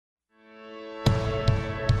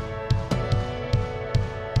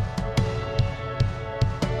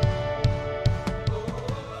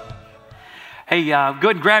Hey, go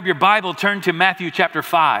ahead and grab your Bible, turn to Matthew chapter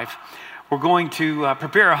 5. We're going to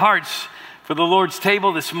prepare our hearts for the Lord's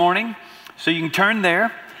table this morning, so you can turn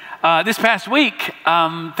there. This past week,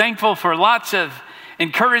 I'm thankful for lots of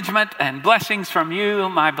encouragement and blessings from you,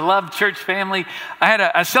 my beloved church family.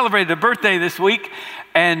 I celebrated a birthday this week,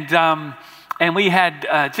 and we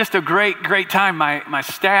had just a great time. My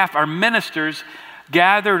staff, our ministers,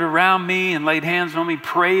 gathered around me and laid hands on me,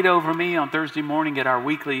 prayed over me on Thursday morning at our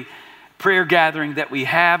weekly prayer gathering that we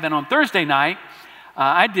have. And on Thursday night,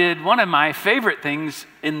 I did one of my favorite things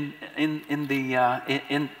in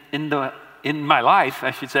my life,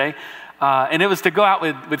 I should say, and it was to go out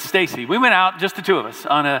with Stacy. We went out, just the two of us,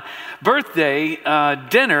 on a birthday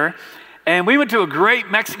dinner, and we went to a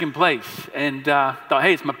great Mexican place. And thought,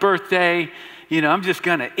 hey, it's my birthday. You know, I'm just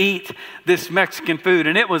going to eat this Mexican food.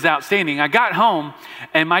 And it was outstanding. I got home,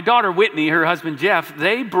 and my daughter Whitney, her husband Jeff,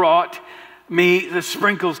 they brought me the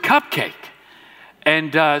Sprinkles cupcake.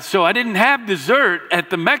 And so I didn't have dessert at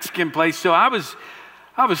the Mexican place, so I was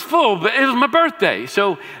full, but it was my birthday.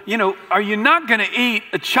 So, you know, are you not going to eat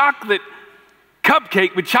a chocolate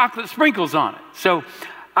cupcake with chocolate sprinkles on it? So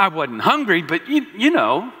I wasn't hungry, but you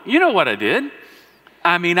know what I did.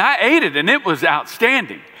 I mean, I ate it, and it was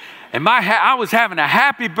outstanding. And I was having a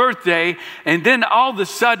happy birthday, and then all of a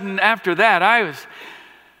sudden after that, I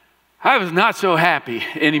was not so happy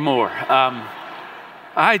anymore.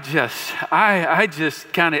 I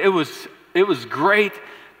just kind of, it was great,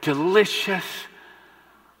 delicious,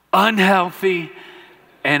 unhealthy,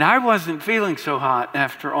 and I wasn't feeling so hot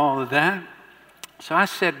after all of that. So I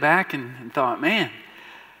sat back and thought, man,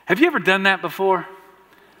 have you ever done that before?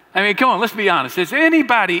 I mean, come on, let's be honest. Has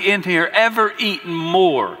anybody in here ever eaten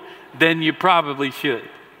more than you probably should?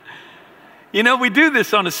 You know, we do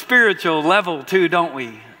this on a spiritual level too, don't we?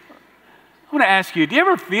 I want to ask you, do you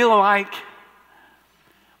ever feel like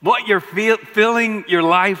what you're filling your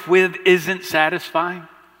life with isn't satisfying?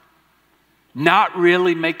 Not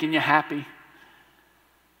really making you happy?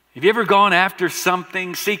 Have you ever gone after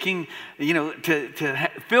something, seeking, to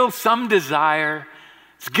fill some desire?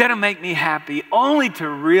 It's going to make me happy, only to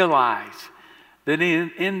realize that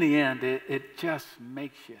in the end, it just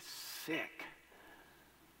makes you sick.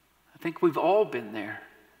 I think we've all been there.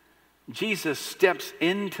 Jesus steps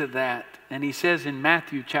into that, and he says in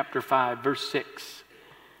Matthew chapter 5, verse 6,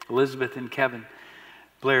 Elizabeth and Kevin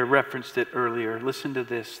Blair referenced it earlier. Listen to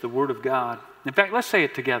this, the word of God. In fact, let's say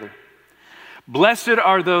it together. Blessed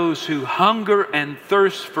are those who hunger and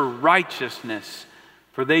thirst for righteousness,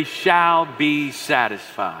 for they shall be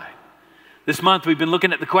satisfied. This month we've been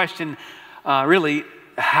looking at the question, really,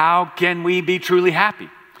 how can we be truly happy?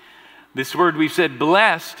 This word we've said,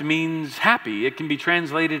 blessed, means happy. It can be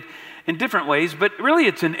translated in different ways, but really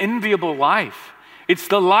it's an enviable life. It's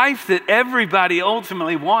the life that everybody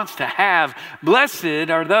ultimately wants to have. Blessed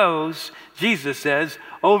are those, Jesus says,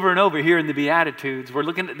 over and over here in the Beatitudes. We're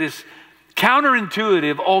looking at this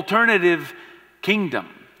counterintuitive, alternative kingdom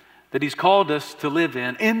that he's called us to live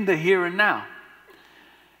in the here and now.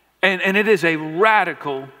 And it is a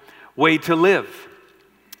radical way to live.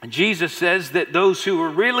 Jesus says that those who are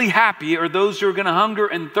really happy are those who are going to hunger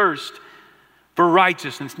and thirst for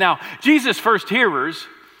righteousness. Now, Jesus' first hearers,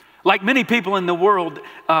 like many people in the world,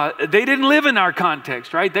 they didn't live in our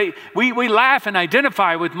context, right? We laugh and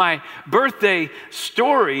identify with my birthday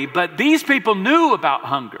story, but these people knew about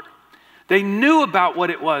hunger. They knew about what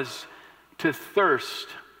it was to thirst,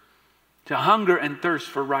 to hunger and thirst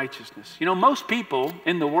for righteousness. You know, most people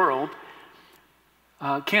in the world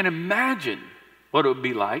can't imagine what it would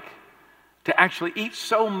be like to actually eat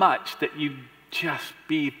so much that you'd just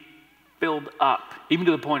be filled up, even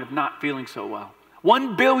to the point of not feeling so well.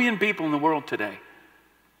 1 billion people in the world today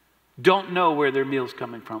don't know where their meal's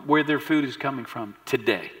coming from, where their food is coming from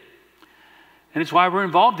today. And it's why we're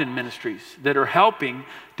involved in ministries that are helping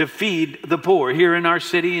to feed the poor here in our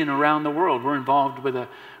city and around the world. We're involved with a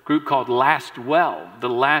group called Last Well. The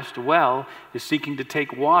Last Well is seeking to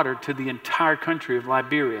take water to the entire country of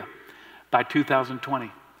Liberia by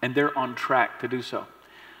 2020, and they're on track to do so.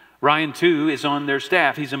 Ryan, too, is on their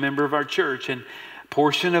staff. He's a member of our church, and a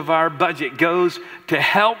portion of our budget goes to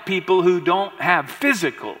help people who don't have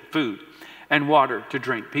physical food and water to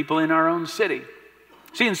drink, people in our own city.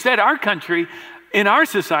 See, instead, our country, in our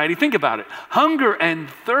society, think about it, hunger and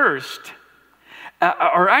thirst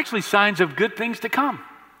are actually signs of good things to come.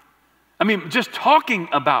 I mean, just talking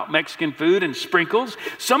about Mexican food and sprinkles,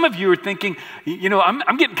 some of you are thinking,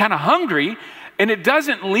 I'm getting kind of hungry, and it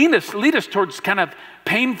doesn't lead us towards kind of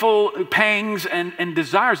painful pangs and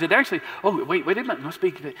desires. It actually, wait a minute, must be,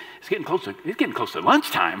 it's getting close to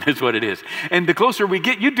lunchtime is what it is. And the closer we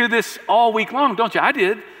get, you do this all week long, don't you? I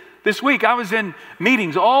did. This week I was in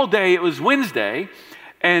meetings all day. It was Wednesday,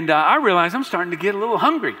 and I realized I'm starting to get a little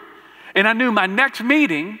hungry. And I knew my next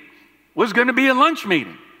meeting was going to be a lunch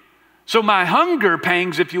meeting. So my hunger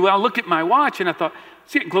pangs, if you will, I look at my watch and I thought,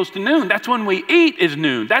 it's getting close to noon. That's when we eat is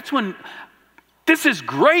noon. This is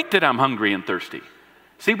great that I'm hungry and thirsty.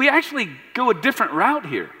 See, we actually go a different route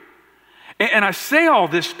here. And I say all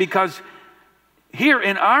this because here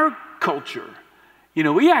in our culture,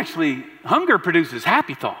 hunger produces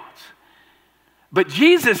happy thoughts. But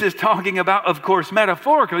Jesus is talking about, of course,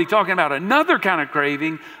 metaphorically, talking about another kind of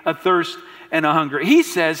craving, a thirst and a hunger. He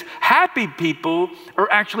says happy people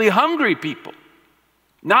are actually hungry people.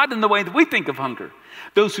 Not in the way that we think of hunger.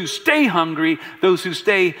 Those who stay hungry, those who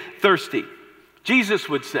stay thirsty. Jesus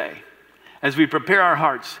would say, as we prepare our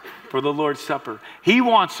hearts for the Lord's Supper, he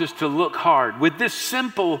wants us to look hard. With this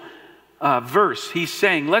simple verse, he's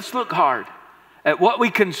saying, let's look hard at what we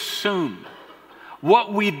consume,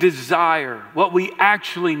 what we desire, what we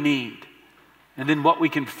actually need, and then what we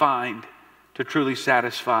can find to truly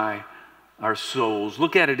satisfy our souls.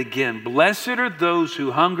 Look at it again. Blessed are those who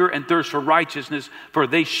hunger and thirst for righteousness, for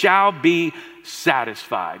they shall be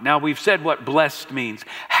satisfied. Now we've said what blessed means.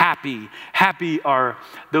 Happy. Happy are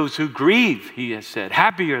those who grieve, he has said.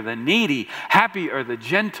 Happy are the needy. Happy are the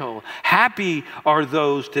gentle. Happy are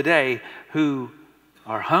those today who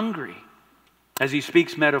are hungry. As he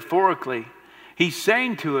speaks metaphorically, he's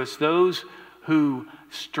saying to us those who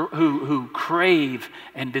crave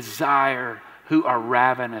and desire, who are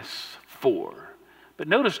ravenous for. But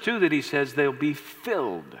notice too that he says they'll be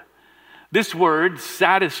filled. This word,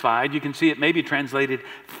 satisfied, you can see it maybe translated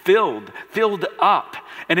filled up.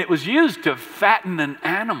 And it was used to fatten an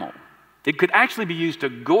animal. It could actually be used to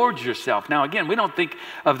gorge yourself. Now again, we don't think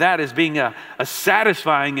of that as being a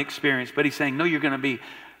satisfying experience, but he's saying, no, you're going to be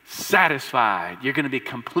satisfied. You're going to be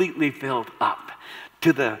completely filled up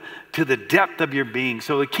to the depth of your being.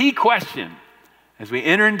 So the key question, as we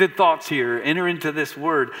enter into thoughts here, enter into this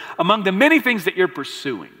word, among the many things that you're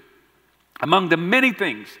pursuing, among the many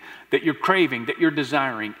things that you're craving, that you're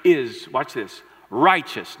desiring is, watch this,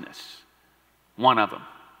 righteousness, one of them.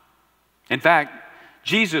 In fact,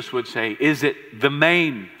 Jesus would say, is it the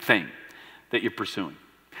main thing that you're pursuing?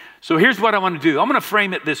 So here's what I want to do. I'm going to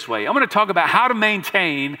frame it this way. I'm going to talk about how to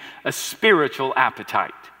maintain a spiritual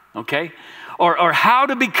appetite, okay? Or how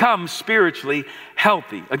to become spiritually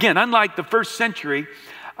healthy. Again, unlike the first century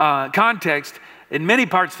context, in many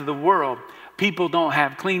parts of the world, people don't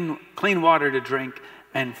have clean water to drink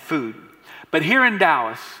and food. But here in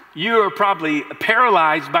Dallas, you are probably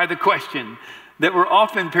paralyzed by the question that we're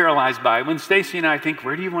often paralyzed by. When Stacy and I think,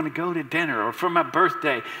 where do you want to go to dinner or for my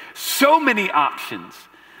birthday? So many options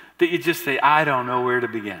that you just say, I don't know where to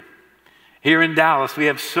begin. Here in Dallas, we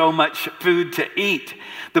have so much food to eat.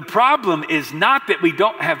 The problem is not that we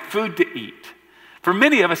don't have food to eat. For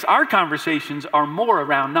many of us, our conversations are more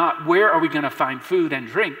around not where are we going to find food and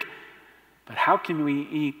drink, but how can we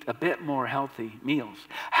eat a bit more healthy meals?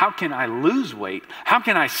 How can I lose weight? How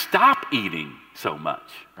can I stop eating so much,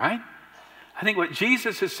 right? I think what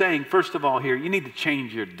Jesus is saying, first of all here, you need to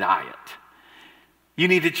change your diet. You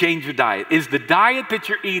need to change your diet. Is the diet that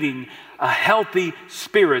you're eating a healthy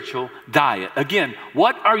spiritual diet? Again,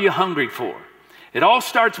 what are you hungry for? It all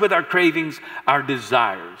starts with our cravings, our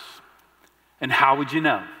desires. And how would you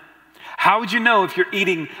know? How would you know if you're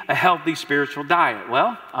eating a healthy spiritual diet?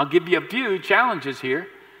 Well, I'll give you a few challenges here.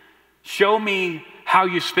 Show me how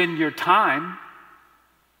you spend your time,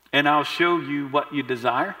 and I'll show you what you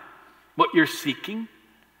desire, what you're seeking,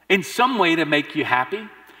 in some way to make you happy.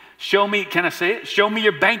 Show me, can I say it? Show me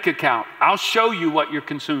your bank account. I'll show you what you're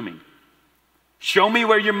consuming. Show me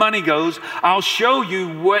where your money goes. I'll show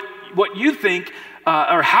you what you think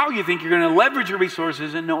or how you think you're going to leverage your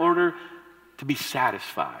resources in order to be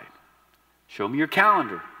satisfied. Show me your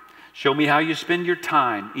calendar. Show me how you spend your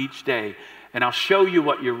time each day, and I'll show you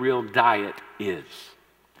what your real diet is.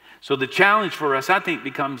 So the challenge for us, I think,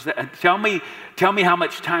 becomes that, tell me how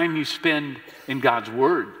much time you spend in God's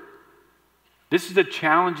Word. This is a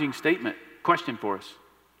challenging question for us.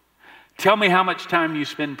 Tell me how much time you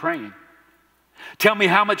spend praying. Tell me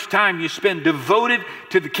how much time you spend devoted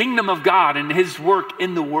to the kingdom of God and His work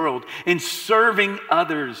in the world, in serving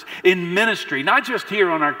others, in ministry, not just here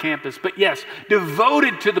on our campus, but yes,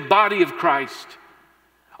 devoted to the body of Christ.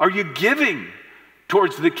 Are you giving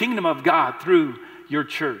towards the kingdom of God through your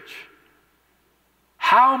church?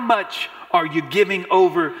 How much are you giving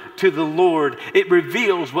over to the Lord? It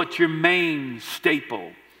reveals what your main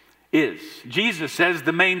staple is. Jesus says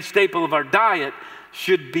the main staple of our diet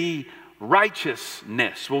should be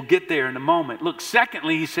righteousness. We'll get there in a moment. Look,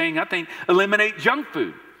 secondly, he's saying, I think, eliminate junk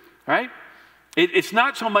food, right? It's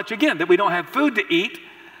not so much, again, that we don't have food to eat,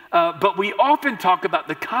 but we often talk about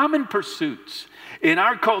the common pursuits in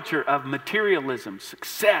our culture of materialism,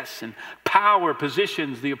 success, and power,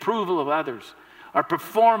 positions, the approval of others, our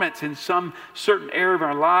performance in some certain area of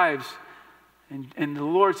our lives. And the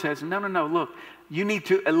Lord says, no, look, you need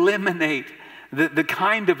to eliminate the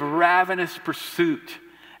kind of ravenous pursuit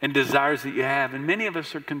and desires that you have. And many of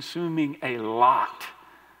us are consuming a lot,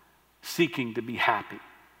 seeking to be happy.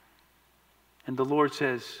 And the Lord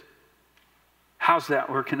says, how's that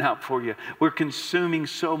working out for you? We're consuming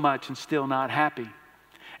so much and still not happy.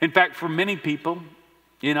 In fact, for many people,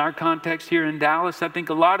 in our context here in Dallas, I think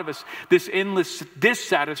a lot of us, this endless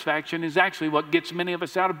dissatisfaction is actually what gets many of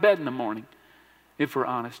us out of bed in the morning, if we're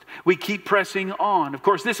honest. We keep pressing on. Of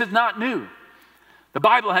course, this is not new. The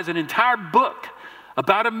Bible has an entire book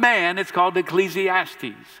about a man, it's called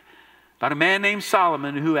Ecclesiastes, about a man named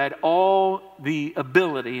Solomon who had all the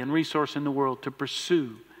ability and resource in the world to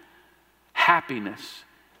pursue happiness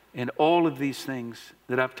in all of these things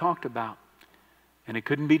that I've talked about. And it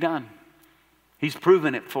couldn't be done. He's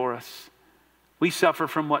proven it for us. We suffer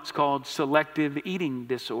from what's called selective eating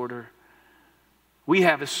disorder. We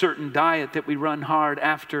have a certain diet that we run hard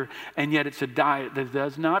after, and yet it's a diet that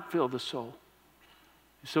does not fill the soul.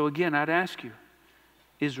 So again, I'd ask you,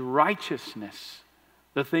 is righteousness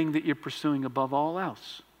the thing that you're pursuing above all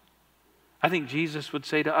else? I think Jesus would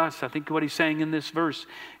say to us, I think what he's saying in this verse,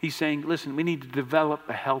 he's saying, listen, we need to develop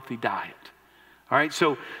a healthy diet. All right,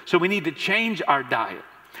 so we need to change our diet.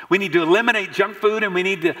 We need to eliminate junk food and we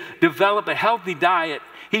need to develop a healthy diet.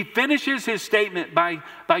 He finishes his statement by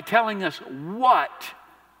telling us what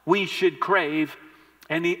we should crave,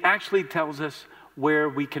 and he actually tells us where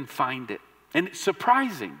we can find it. And it's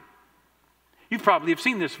surprising. You probably have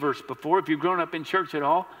seen this verse before if you've grown up in church at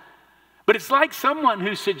all. But it's like someone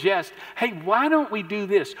who suggests, hey, why don't we do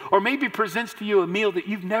this? Or maybe presents to you a meal that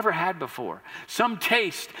you've never had before. Some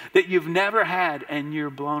taste that you've never had and you're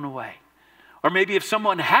blown away. Or maybe if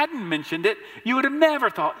someone hadn't mentioned it, you would have never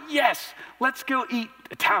thought, yes, let's go eat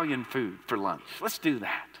Italian food for lunch. Let's do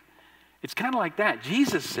that. It's kind of like that.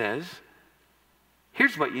 Jesus says,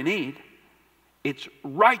 here's what you need. It's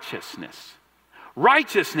righteousness.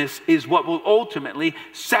 Righteousness is what will ultimately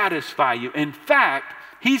satisfy you. In fact,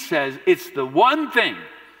 he says it's the one thing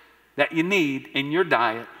that you need in your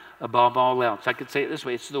diet above all else. I could say it this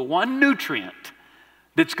way. It's the one nutrient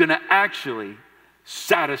that's going to actually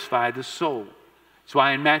satisfy the soul. That's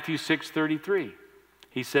why in Matthew 6:33,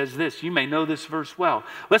 he says this. You may know this verse well.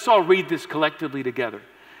 Let's all read this collectively together.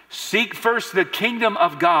 Seek first the kingdom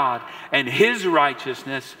of God and his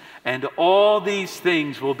righteousness, and all these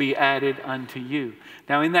things will be added unto you.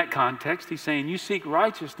 Now, in that context, he's saying you seek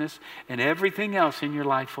righteousness and everything else in your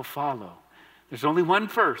life will follow. There's only one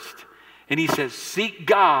first. And he says, seek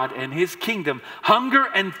God and his kingdom. Hunger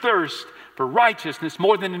and thirst for righteousness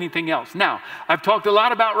more than anything else. Now, I've talked a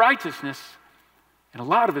lot about righteousness, and a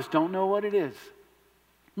lot of us don't know what it is.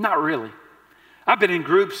 Not really. I've been in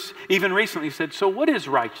groups, even recently, said, so what is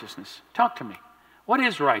righteousness? Talk to me. What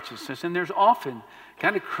is righteousness? And there's often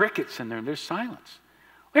kind of crickets in there. There's silence.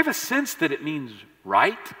 We have a sense that it means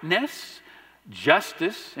rightness,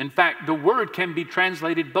 justice. In fact, the word can be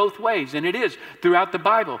translated both ways, and it is throughout the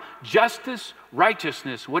Bible. Justice,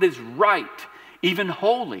 righteousness, what is right, even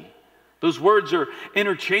holy. Those words are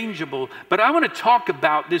interchangeable. But I want to talk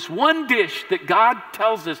about this one dish that God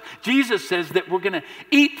tells us, Jesus says that we're going to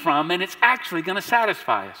eat from, and it's actually going to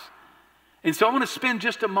satisfy us. And so I want to spend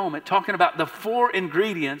just a moment talking about the 4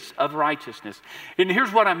 ingredients of righteousness. And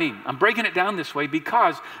here's what I mean. I'm breaking it down this way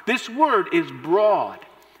because this word is broad,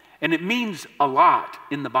 and it means a lot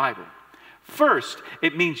in the Bible. First,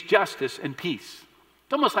 it means justice and peace.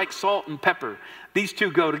 It's almost like salt and pepper. These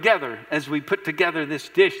two go together as we put together this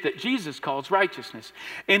dish that Jesus calls righteousness.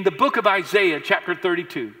 In the book of Isaiah, chapter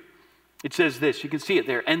 32, it says this. You can see it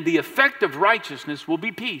there. And the effect of righteousness will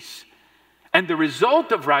be peace. And the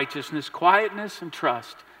result of righteousness, quietness and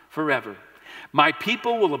trust forever. My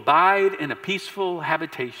people will abide in a peaceful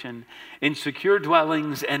habitation, in secure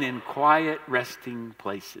dwellings, and in quiet resting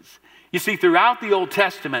places. You see, throughout the Old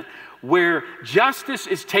Testament, where justice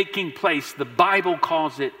is taking place, the Bible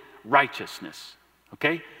calls it righteousness.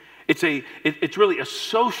 Okay? It's really a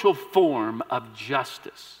social form of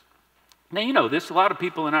justice. Now, you know this. A lot of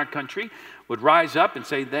people in our country would rise up and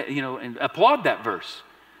say that, and applaud that verse.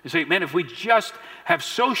 And say, man, if we just have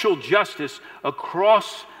social justice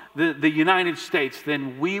across the United States,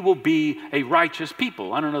 then we will be a righteous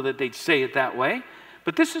people. I don't know that they'd say it that way,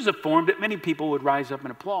 but this is a form that many people would rise up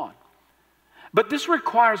and applaud. But this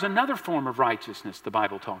requires another form of righteousness the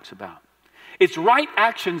Bible talks about. It's right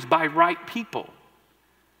actions by right people.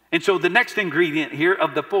 And so the next ingredient here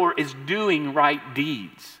of the 4 is doing right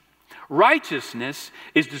deeds. Righteousness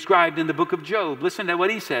is described in the book of Job. Listen to what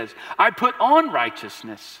he says. I put on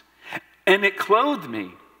righteousness, and it clothed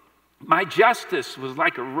me. My justice was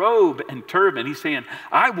like a robe and turban. He's saying,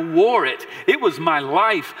 I wore it. It was my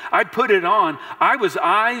life. I put it on. I was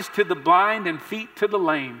eyes to the blind and feet to the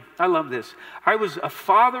lame. I love this. I was a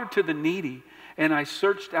father to the needy, and I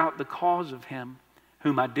searched out the cause of him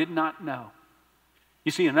whom I did not know.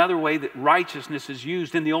 You see, another way that righteousness is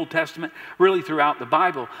used in the Old Testament, really throughout the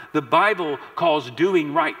Bible calls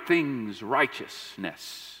doing right things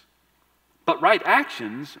righteousness. But right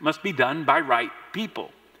actions must be done by right people.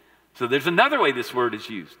 So there's another way this word is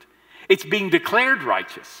used. It's being declared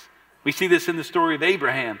righteous. We see this in the story of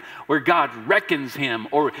Abraham, where God reckons him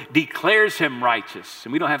or declares him righteous.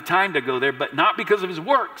 And we don't have time to go there, but not because of his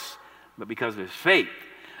works, but because of his faith.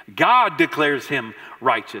 God declares him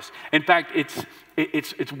righteous. In fact,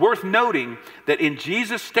 it's worth noting that in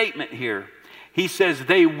Jesus' statement here, he says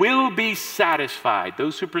they will be satisfied.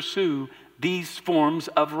 Those who pursue these forms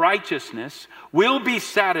of righteousness will be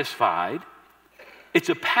satisfied. It's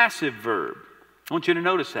a passive verb. I want you to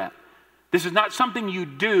notice that. This is not something you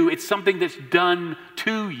do, it's something that's done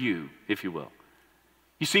to you, if you will.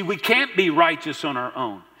 You see, we can't be righteous on our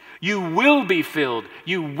own. You will be filled,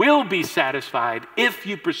 you will be satisfied if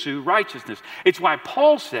you pursue righteousness. It's why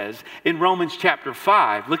Paul says in Romans chapter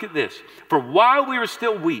 5, look at this. For while we were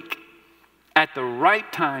still weak, at the right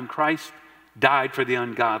time Christ died for the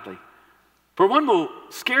ungodly. For one will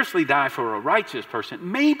scarcely die for a righteous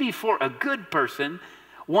person. Maybe for a good person,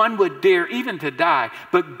 one would dare even to die.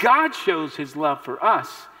 But God shows his love for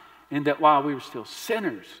us in that while we were still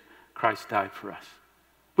sinners, Christ died for us.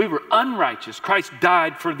 We were unrighteous. Christ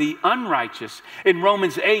died for the unrighteous. In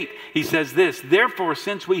Romans 8, he says this, therefore,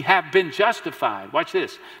 since we have been justified, watch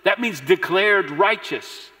this, that means declared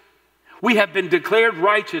righteous. We have been declared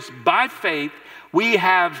righteous by faith. We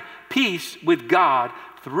have peace with God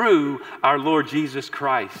through our Lord Jesus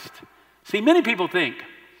Christ. See, many people think,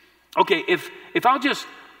 okay, if I'll just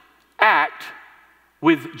act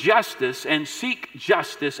with justice and seek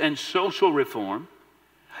justice and social reform,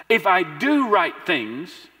 if I do right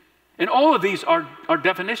things, and all of these are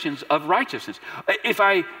definitions of righteousness.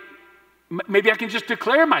 Maybe I can just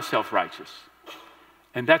declare myself righteous.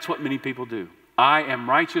 And that's what many people do. I am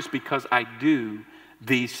righteous because I do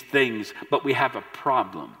these things, but we have a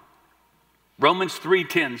problem. Romans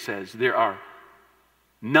 3:10 says there are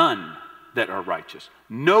none that are righteous.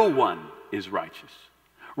 No one is righteous.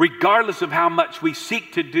 Regardless of how much we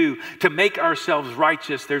seek to do to make ourselves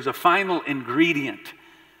righteous, there's a final ingredient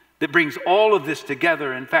that brings all of this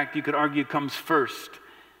together. In fact, you could argue comes first,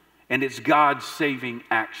 and it's God's saving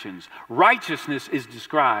actions. Righteousness is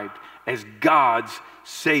described as God's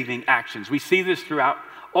saving actions. We see this throughout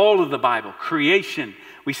all of the Bible. Creation,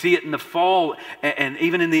 we see it in the fall and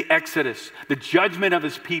even in the Exodus, the judgment of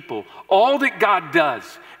his people. All that God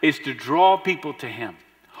does is to draw people to him.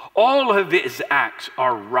 All of his acts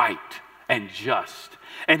are right and just.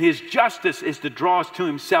 And his justice is to draw us to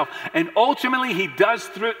himself. And ultimately, he does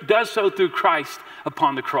so through Christ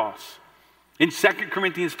upon the cross. In 2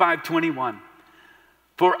 Corinthians 5:21,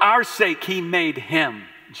 for our sake he made him,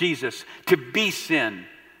 Jesus, to be sin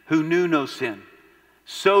who knew no sin,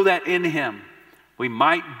 so that in him we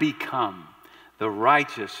might become the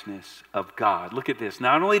righteousness of God. Look at this.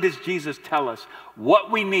 Not only does Jesus tell us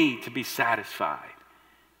what we need to be satisfied,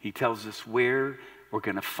 he tells us where we're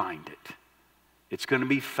going to find it. It's going to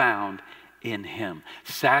be found in him.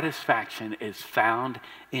 Satisfaction is found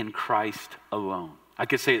in Christ alone. I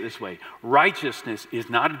could say it this way. Righteousness is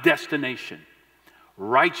not a destination.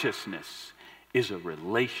 Righteousness is a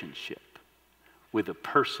relationship with a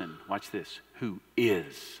person, watch this, who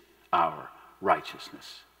is our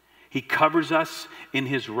righteousness. He covers us in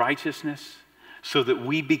his righteousness so that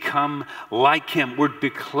we become like him. We're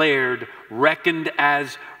declared, reckoned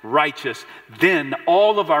as righteous. Then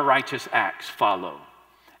all of our righteous acts follow.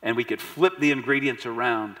 And we could flip the ingredients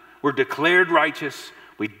around. We're declared righteous.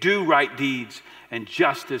 We do right deeds. And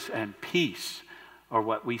justice and peace are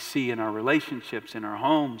what we see in our relationships, in our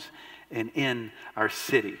homes, and in our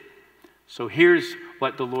city. So here's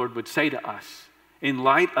what the Lord would say to us. In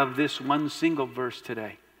light of this one single verse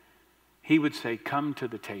today, he would say, come to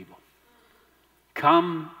the table.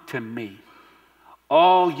 Come to me.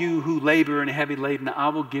 All you who labor and are heavy laden, I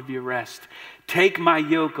will give you rest. Take my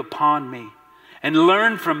yoke upon me and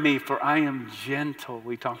learn from me, for I am gentle.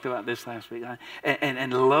 We talked about this last week.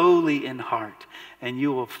 And lowly in heart, and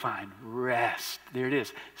you will find rest. There it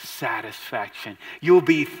is, satisfaction. You'll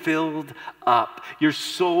be filled up. Your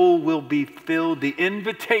soul will be filled. The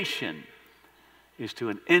invitation is to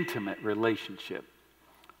an intimate relationship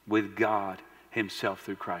with God himself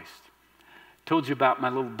through Christ. Told you about my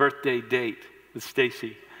little birthday date with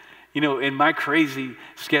Stacy. You know, in my crazy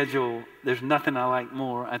schedule, there's nothing I like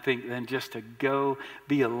more, I think, than just to go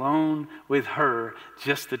be alone with her,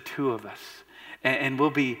 just the two of us. And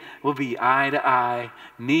we'll be eye to eye,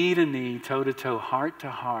 knee to knee, toe to toe, heart to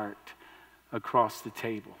heart across the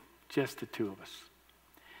table, just the two of us.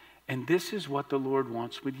 And this is what the Lord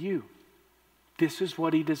wants with you. This is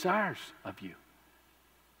what he desires of you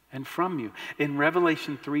and from you. In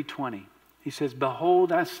Revelation 3:20, he says,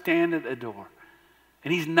 "Behold, I stand at the door."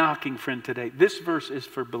 And he's knocking, friend, today. This verse is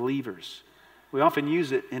for believers. We often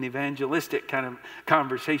use it in evangelistic kind of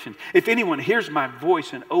conversations. If anyone hears my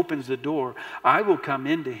voice and opens the door, I will come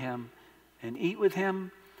into him and eat with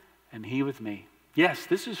him and he with me. Yes,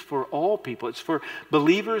 this is for all people. It's for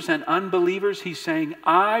believers and unbelievers. He's saying,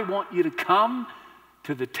 I want you to come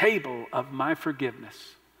to the table of my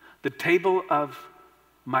forgiveness, the table of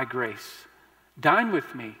my grace. Dine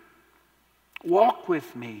with me. Walk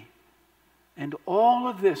with me. And all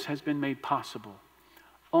of this has been made possible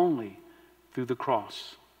only through the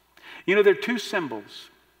cross. You know, there are two symbols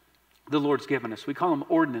the Lord's given us. We call them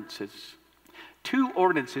ordinances. Two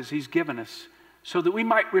ordinances he's given us so that we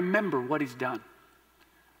might remember what he's done.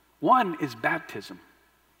 One is baptism.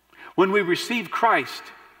 When we receive Christ,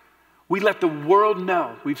 we let the world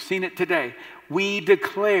know, we've seen it today, we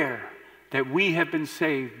declare that we have been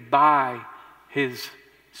saved by his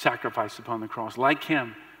sacrifice upon the cross. Like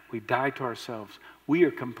him, we died to ourselves. We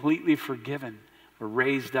are completely forgiven. We're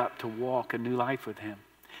raised up to walk a new life with him.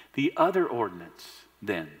 The other ordinance,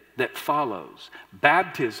 then, that follows,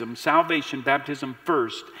 baptism, salvation, baptism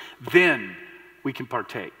first, then we can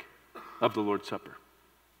partake of the Lord's Supper.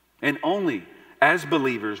 And only as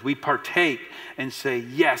believers we partake and say,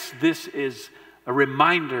 yes, this is a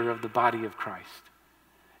reminder of the body of Christ.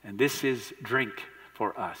 And this is drink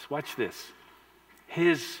for us. Watch this.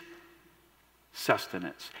 His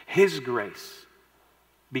sustenance, his grace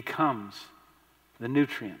becomes the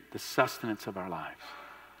nutrient, the sustenance of our lives.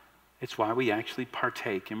 It's why we actually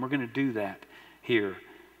partake, and we're going to do that here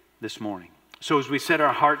this morning. So as we set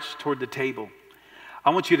our hearts toward the table,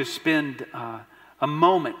 I want you to spend a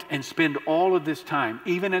moment and spend all of this time,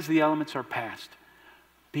 even as the elements are passed,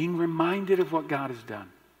 being reminded of what God has done.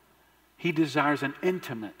 He desires an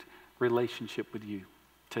intimate relationship with you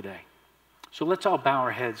today. So let's all bow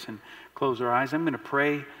our heads and close our eyes. I'm going to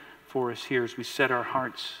pray for us here as we set our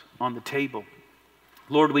hearts on the table.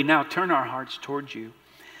 Lord, we now turn our hearts towards you.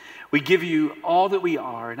 We give you all that we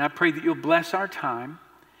are, and I pray that you'll bless our time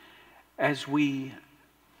as we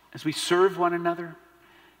serve one another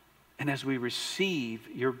and as we receive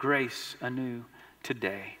your grace anew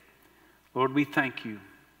today. Lord, we thank you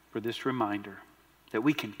for this reminder that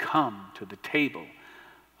we can come to the table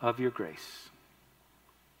of your grace.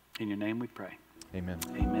 In your name we pray. Amen.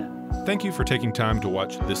 Amen. Thank you for taking time to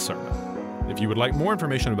watch this sermon. If you would like more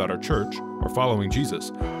information about our church or following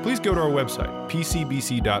Jesus, please go to our website,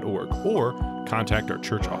 pcbc.org, or contact our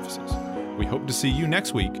church offices. We hope to see you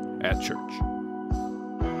next week at church.